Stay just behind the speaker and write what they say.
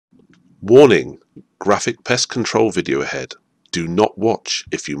Warning! Graphic pest control video ahead. Do not watch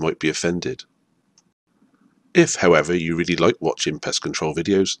if you might be offended. If, however, you really like watching pest control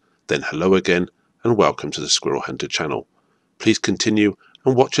videos, then hello again and welcome to the Squirrel Hunter channel. Please continue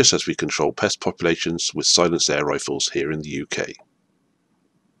and watch us as we control pest populations with silenced air rifles here in the UK.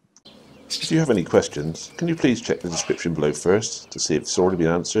 If you have any questions, can you please check the description below first to see if it's already been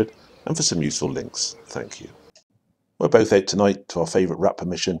answered and for some useful links. Thank you. We're both out tonight to our favourite rat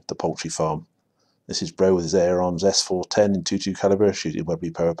permission, the poultry farm. This is Bro with his air arms S410 in .22 calibre shooting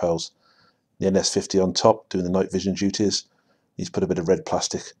Webley Parapels. The NS50 on top doing the night vision duties. He's put a bit of red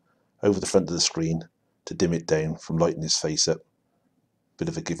plastic over the front of the screen to dim it down from lighting his face up. Bit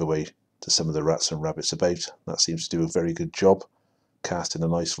of a giveaway to some of the rats and rabbits about. That seems to do a very good job, casting a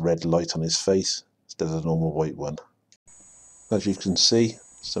nice red light on his face instead of the normal white one. As you can see,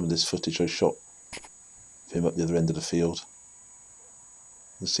 some of this footage I shot of him up the other end of the field.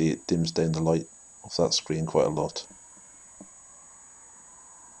 You see it dims down the light off that screen quite a lot.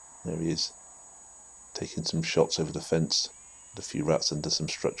 There he is, taking some shots over the fence with a few rats under some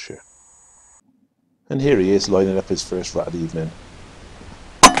structure. And here he is lining up his first rat of the evening.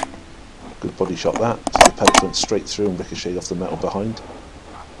 Good body shot that, so the pellet went straight through and ricocheted off the metal behind.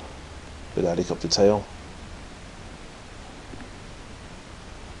 Bit of helicopter tail.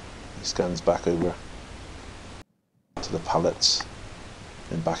 He scans back over to the pallets,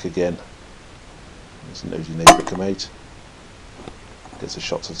 then back again. There's a nosy neighbour come out. Gets a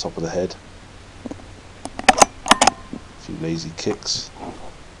shot to the top of the head. A few lazy kicks.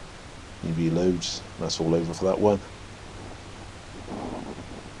 He reloads. That's all over for that one.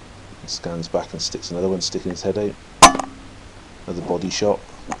 He scans back and sticks another one, sticking his head out. Another body shot.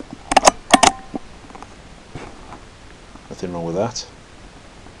 Nothing wrong with that.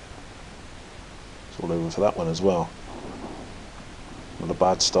 It's all over for that one as well. Not a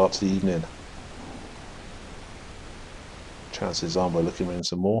bad start to the evening. Chances are by looking around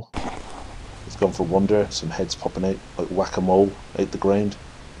some more. He's gone for a wander, some heads popping out like whack-a-mole out the ground.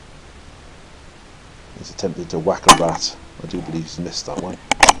 He's attempted to whack a rat. I do believe he's missed that one.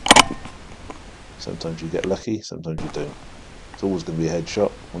 Sometimes you get lucky, sometimes you don't. It's always going to be a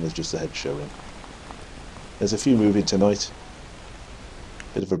headshot when there's just a head showing. There's a few moving tonight.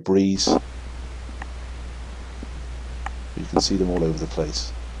 Bit of a breeze. You can see them all over the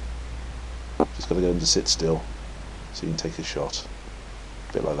place. Just got to get them to sit still so you can take a shot.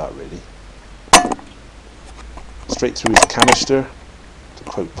 A bit like that really. Straight through his canister, to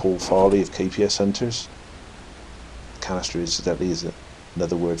quote Paul Farley of KPS Hunters. Canister incidentally is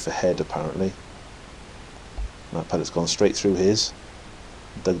another word for head apparently. And that pellet's gone straight through his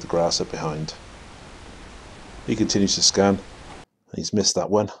and dug the grass up behind. He continues to scan. He's missed that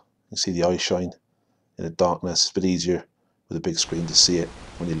one. You can see the eye shine in the darkness. It's a bit easier with a big screen to see it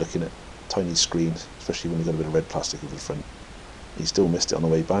when you're looking at tiny screens, especially when you've got a bit of red plastic over the front. He still missed it on the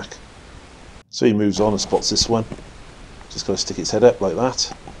way back. So he moves on and spots this one. Just got to stick its head up like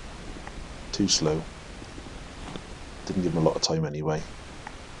that. Too slow. Didn't give him a lot of time anyway.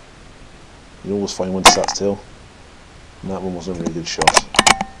 You always find one sat still. And that one wasn't a really good shot.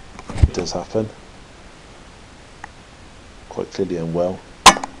 It does happen. Quite clearly and well.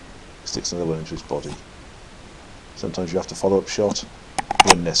 He sticks another one into his body. Sometimes you have to follow up shot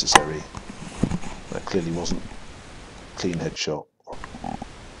when necessary. That clearly wasn't a clean headshot.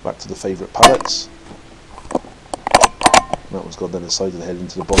 Back to the favourite pallets. That one's gone down the side of the head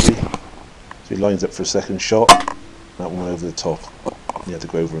into the body. So he lines up for a second shot. That one went over the top. He had to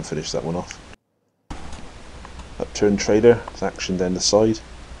go over and finish that one off. Upturned trailer, it's action down the side.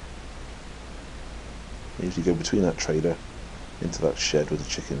 You usually go between that trailer into that shed with the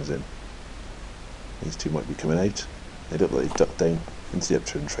chickens in. These two might be coming out. They look like they've ducked down into the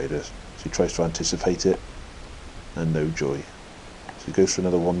upturned trailer. So he tries to anticipate it, and no joy. So he goes for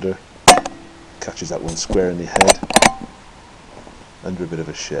another wander, catches that one square in the head, under a bit of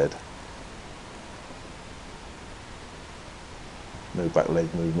a shed. No back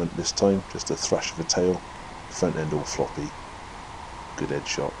leg movement this time, just a thrash of a tail, front end all floppy. Good head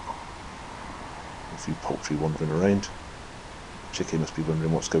shot. A few poultry wandering around. Chicken must be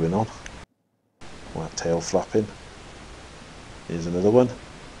wondering what's going on. Well, that tail flapping. Here's another one.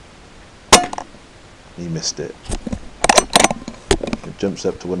 He missed it. It jumps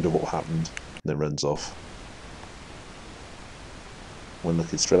up to wonder what happened, and then runs off. One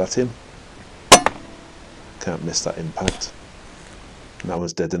looking straight at him. Can't miss that impact. And that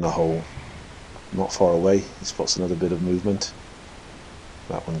one's dead in a hole. Not far away, he spots another bit of movement.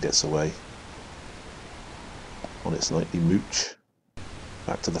 That one gets away. On its nightly mooch.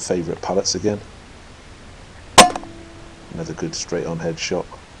 Back to the favourite pallets again. Another good straight on head shot.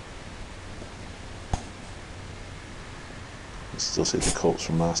 You still see the corpse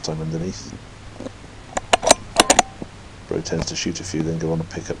from last time underneath. Bro tends to shoot a few, then go on a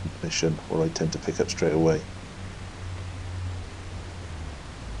pickup mission, or I tend to pick up straight away.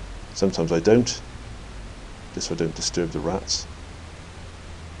 Sometimes I don't, just so I don't disturb the rats.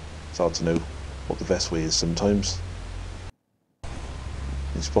 It's hard to know what the best way is sometimes.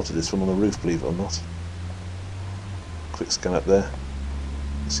 You spotted this one on the roof, believe it or not. Quick scan up there,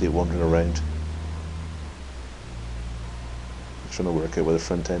 see it wandering around. I'm trying to work out where the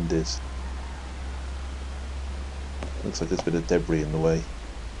front end is. Looks like there's a bit of debris in the way.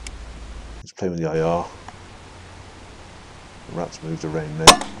 He's playing with the IR. The rat's moved around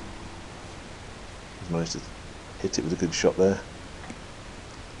now. He's managed to hit it with a good shot there.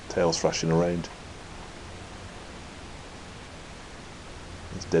 Tail thrashing around.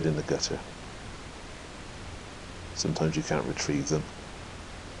 It's dead in the gutter. Sometimes you can't retrieve them.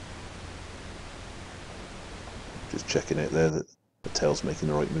 Just checking out there that the tail's making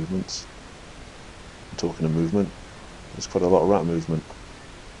the right movements. And talking of movement, there's quite a lot of rat movement.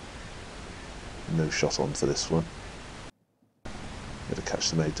 No shot on for this one. Got to catch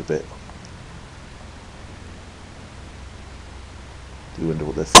them out a bit. Do wonder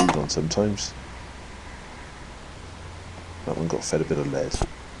what they're feeding on sometimes. That one got fed a bit of lead.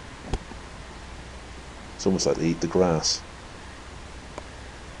 It's almost like they eat the grass.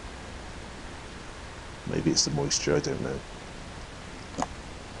 Maybe it's the moisture, I don't know.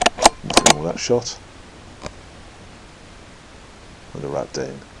 Nothing wrong with that shot. And a rat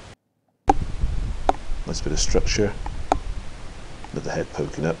down. Nice bit of structure. Another head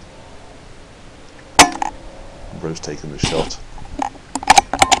poking up. And Bro's taken the shot.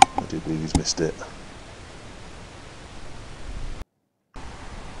 I do believe he's missed it.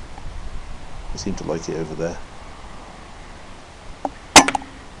 They seem to like it over there.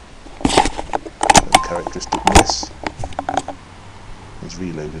 Characteristic miss. He's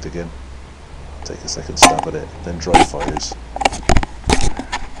reloaded again. Take a second stab at it, then dry fires.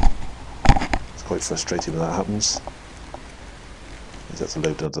 It's quite frustrating when that happens. He's had to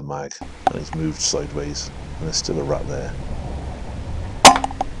load another mag, and he's moved sideways, and there's still a rat there.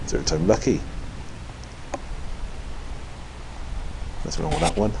 Third time lucky. Nothing wrong with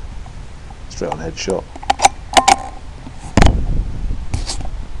that one. Straight on headshot.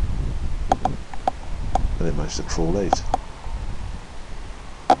 And it managed to crawl out.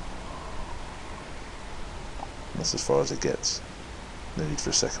 That's as far as it gets. No need for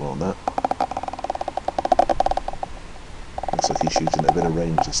a second on that. Looks like he's shooting at a bit of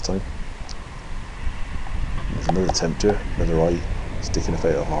range this time. There's another tempter, another eye sticking up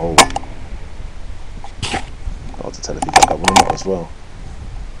out of a hole. Hard to tell if he got that one or not as well.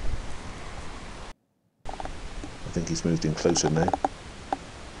 I think he's moved in closer now.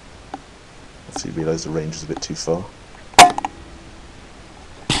 Obviously realised the range was a bit too far.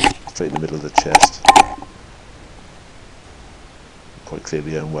 Straight in the middle of the chest. Quite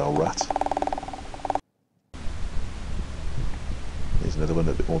clearly own well rat. Here's another one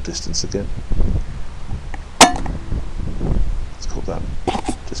at a bit more distance again. Let's call that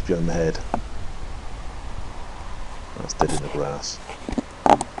just behind the head. That's dead in the grass.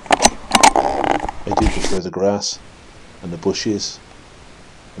 I do prefer the grass and the bushes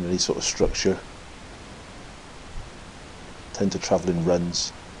and any sort of structure. Tend to travel in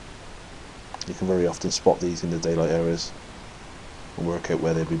runs. You can very often spot these in the daylight areas and work out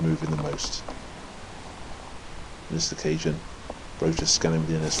where they'll be moving the most. On this occasion, Bro's just scanning with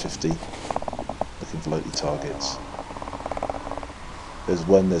the NS50, looking for likely targets. There's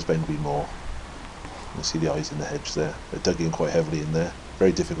one, there's bound to be more. You can see the eyes in the hedge there. They're dug in quite heavily in there.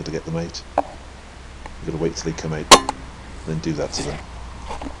 Very difficult to get them out. You've got to wait till they come out, and then do that to them.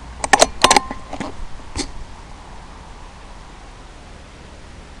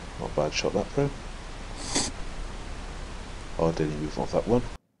 Not a bad shot that, Bro. Hardly any move off that one.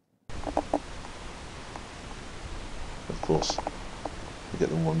 Of course, you get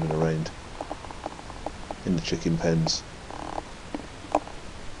them wandering around in the chicken pens.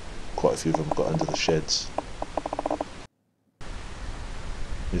 Quite a few of them got under the sheds.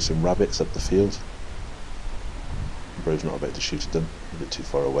 There's some rabbits up the field. Bro's not about to shoot at them, a bit too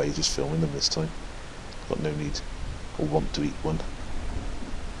far away, he's just filming them this time. Got no need or want to eat one.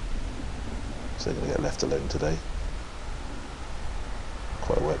 So they're going to get left alone today.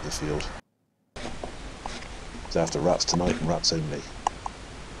 Quite away up the field. It's after rats tonight and rats only.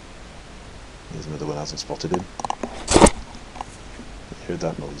 Here's another one, hasn't spotted him. You heard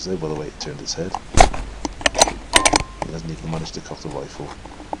that noise there by the way it turned its head. He hasn't even managed to cock the rifle.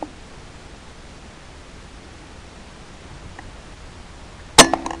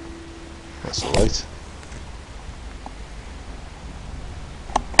 That's alright.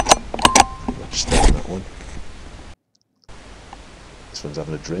 This one's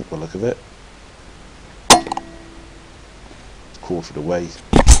having a drink by the look of it. It's quartered away.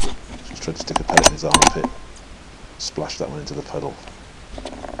 Just tried to stick a pellet in his armpit. Splash that one into the puddle.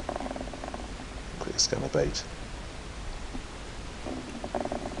 Quick scan of bait.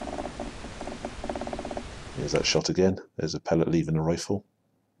 Here's that shot again. There's a pellet leaving the rifle.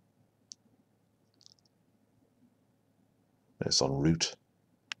 It's en route.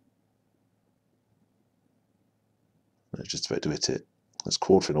 It's just about to hit it. It's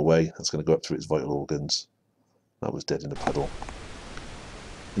quartering away. That's going to go up through its vital organs. That was dead in the puddle.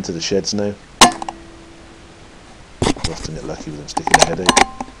 Into the sheds now. We'll often get lucky with them sticking their head out.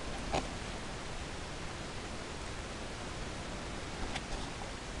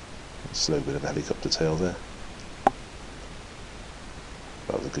 A slow bit of a helicopter tail there.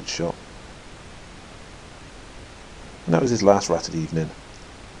 That was a good shot. And that was his last rat of the evening.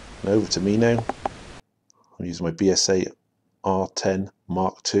 And over to me now. I'm using my B.S.A R10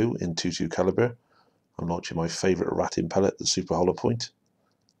 Mark II in 22 caliber. I'm launching my favourite ratting pellet, the Super Hollow Point.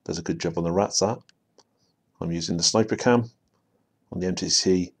 Does a good job on the rats, that. I'm using the sniper cam on the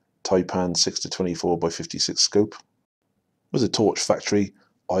MTC Taipan 6-24x56 scope. With a torch factory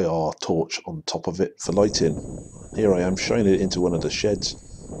IR torch on top of it for lighting. Here I am shining it into one of the sheds.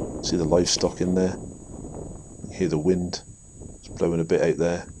 See the livestock in there. You hear the wind. It's blowing a bit out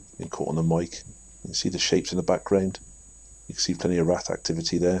there. Getting caught on the mic. You can see the shapes in the background. You can see plenty of rat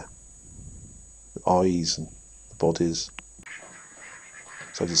activity there. The eyes and the bodies.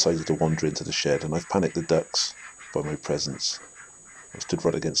 So I decided to wander into the shed, and I've panicked the ducks by my presence. I stood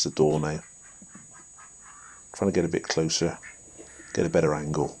right against the door now, trying to get a bit closer, get a better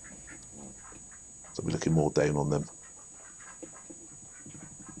angle. So I'll be looking more down on them.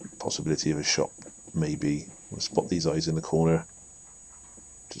 Possibility of a shot, maybe. I'll spot these eyes in the corner.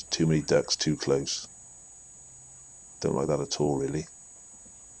 Just too many ducks too close. Don't like that at all, really.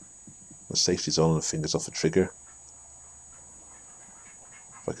 The safety's on and the finger's off the trigger.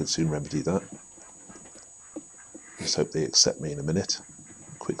 If I can soon remedy that. Just hope they accept me in a minute.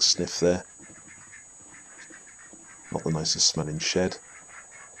 Quick sniff there. Not the nicest smelling shed.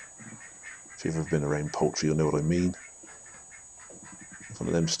 If you've ever been around poultry, you'll know what I mean. If one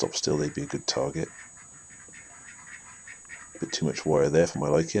of them stopped still, they'd be a good target. A bit too much wire there for my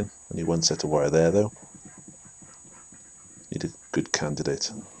liking. Only one set of wire there though. Need a good candidate.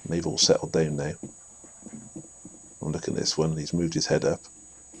 And they've all settled down now. I'm looking at this one, he's moved his head up.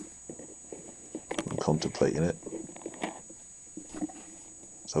 I'm contemplating it.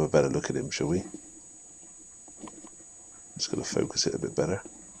 Let's have a better look at him, shall we? Just got to focus it a bit better.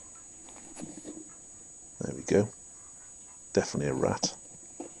 There we go. Definitely a rat.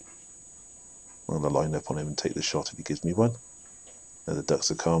 I'm going to line up on him and take the shot if he gives me one. Now the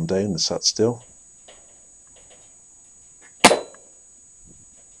ducks are calmed down and sat still.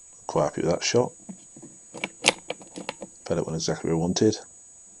 Quite happy with that shot. Pellet went exactly where I wanted.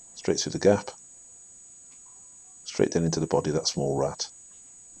 Straight through the gap. Straight down into the body of that small rat.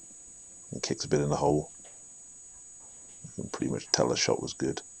 And kicks a bit in the hole. You can pretty much tell the shot was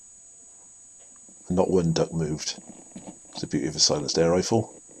good. And not one duck moved. It's the beauty of a silenced air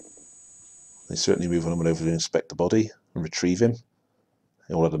rifle. They certainly move when I went over to inspect the body and retrieve him.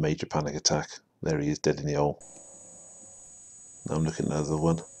 They all had a major panic attack. There he is, dead in the hole. Now I'm looking at another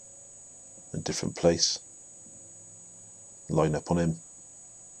one. In a different place. Line up on him.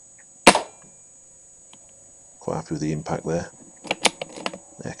 Quite happy with the impact there.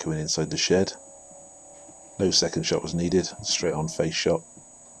 Echoing inside the shed. No second shot was needed. Straight on face shot.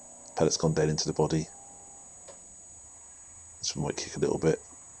 Pellet's gone down into the body. This one might kick a little bit.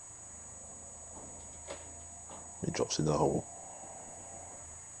 He drops in the hole.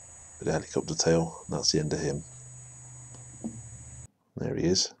 Bit of helicopter tail, and that's the end of him. There he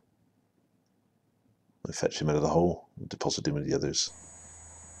is. I fetch him out of the hole and deposit him with the others.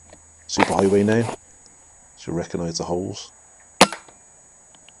 Super highway now. She'll recognise the holes.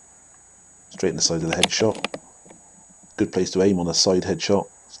 Straight in the side of the headshot. Good place to aim on a side headshot.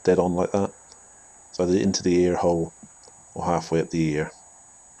 It's dead on like that. It's either into the ear hole or halfway up the ear.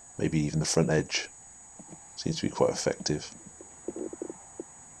 Maybe even the front edge. Seems to be quite effective.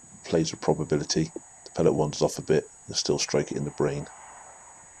 Plays with probability. The pellet wanders off a bit. You'll still strike it in the brain.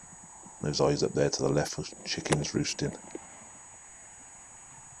 Those eyes up there to the left with chickens roosting.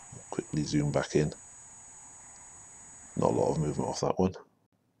 Quickly zoom back in. Not a lot of movement off that one.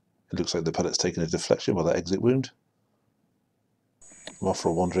 It looks like the pellet's taken a deflection by that exit wound. I'm off for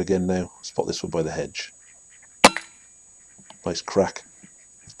a wander again now. Spot this one by the hedge. Nice crack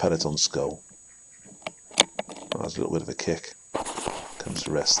of pellet on skull. That's a little bit of a kick. Comes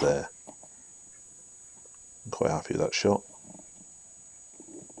to rest there. I'm quite happy with that shot.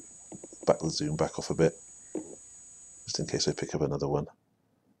 back the zoom back off a bit, just in case I pick up another one.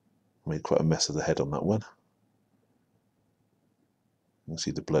 I made quite a mess of the head on that one. You can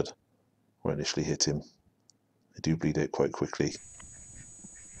see the blood where I initially hit him. They do bleed out quite quickly.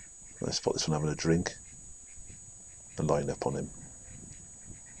 I spot this one having a drink and line up on him.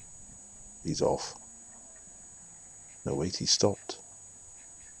 He's off. No, wait, he stopped.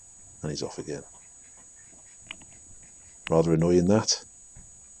 And he's off again. Rather annoying that.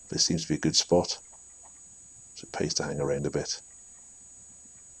 This seems to be a good spot. So it pays to hang around a bit.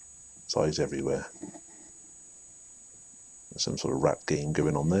 His eyes everywhere. There's some sort of rat game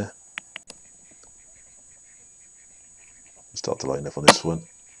going on there. Start to line up on this one.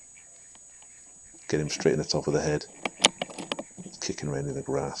 Get him straight in the top of the head. He's kicking around in the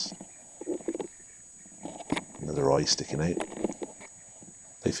grass. Another eye sticking out.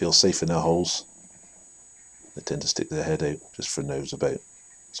 They feel safe in their holes. They tend to stick their head out just for a nose about.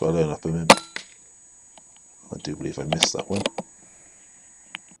 So I line up on him. I do believe I missed that one.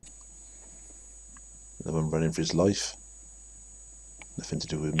 Another one running for his life. Nothing to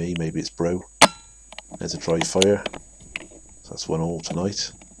do with me, maybe it's bro. There's a dry fire. So that's 1-1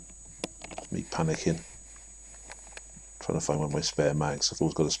 tonight. Me panicking. Trying to find one of my spare mags. I've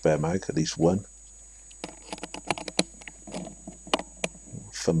always got a spare mag, at least one.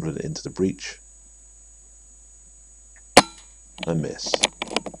 Fumbling it into the breach. I miss.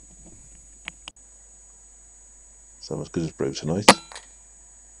 So I'm as good as bro tonight.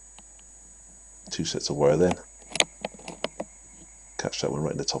 2 sets of wire then. Catch that one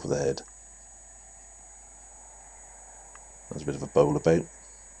right in the top of the head. There's a bit of a bowl about.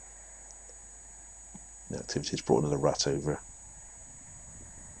 The activity's brought another rat over.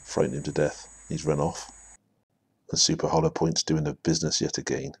 Frightened him to death. He's run off. And Super Hollow Point's doing the business yet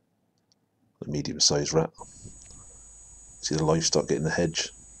again. A medium-sized rat. See the livestock get in the hedge.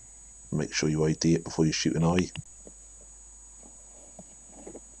 Make sure you ID it before you shoot an eye.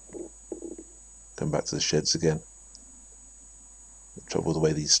 Come back to the sheds again. The trouble with the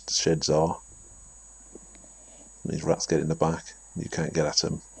way these sheds are. These rats get in the back. You can't get at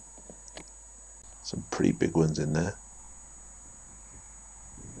them. Some pretty big ones in there.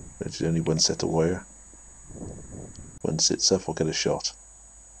 There's only one set of wire. One sits up, I'll get a shot.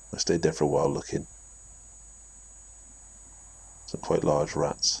 I stayed there for a while looking. Some quite large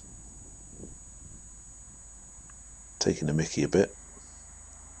rats. Taking the mickey a bit.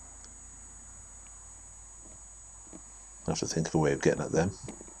 I have to think of a way of getting at them.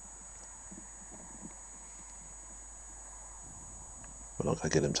 We're not going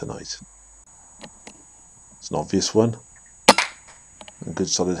to get him tonight. It's an obvious one. A good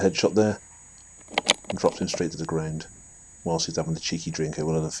solid headshot there. And dropped him straight to the ground whilst he's having a cheeky drink at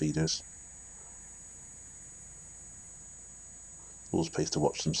one of the feeders. Always pays to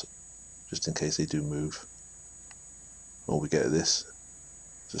watch them just in case they do move. All we get at this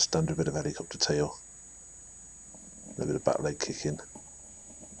is a standard bit of helicopter tail. A bit of back leg kicking.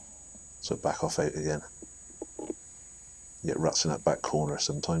 So back off out again. You get rats in that back corner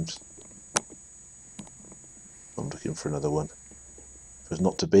sometimes. I'm looking for another one. If it was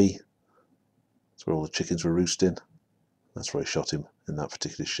not to be, that's where all the chickens were roosting. That's where I shot him, in that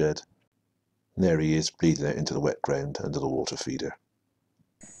particular shed. And there he is, bleeding out into the wet ground under the water feeder.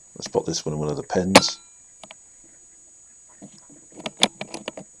 I spot this one in one of the pens.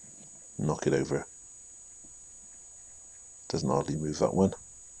 Knock it over. Doesn't hardly move, that one.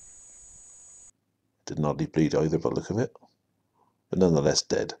 Didn't hardly bleed either by the look of it. But nonetheless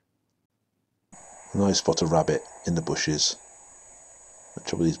dead. And I spot a rabbit in the bushes. The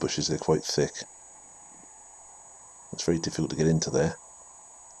trouble with these bushes, they're quite thick. It's very difficult to get into there.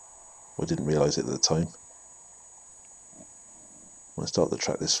 I didn't realise it at the time. I start to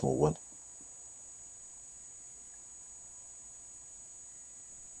track this small one.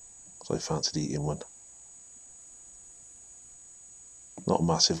 So I fancied eating one. Not a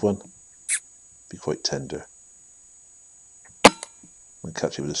massive one. Be quite tender. I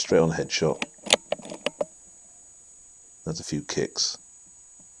catch it with a straight on headshot. That's a few kicks.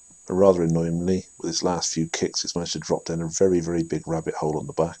 But rather annoyingly, with its last few kicks, it's managed to drop down a very, very big rabbit hole on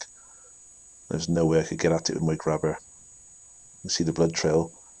the back. There's no way I could get at it with my grabber. You see the blood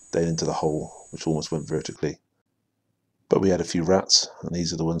trail down into the hole, which almost went vertically. But we had a few rats, and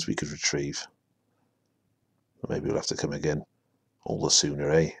these are the ones we could retrieve. Maybe we'll have to come again all the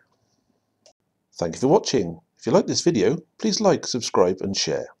sooner, eh? Thank you for watching. If you like this video, please like, subscribe and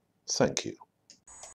share. Thank you.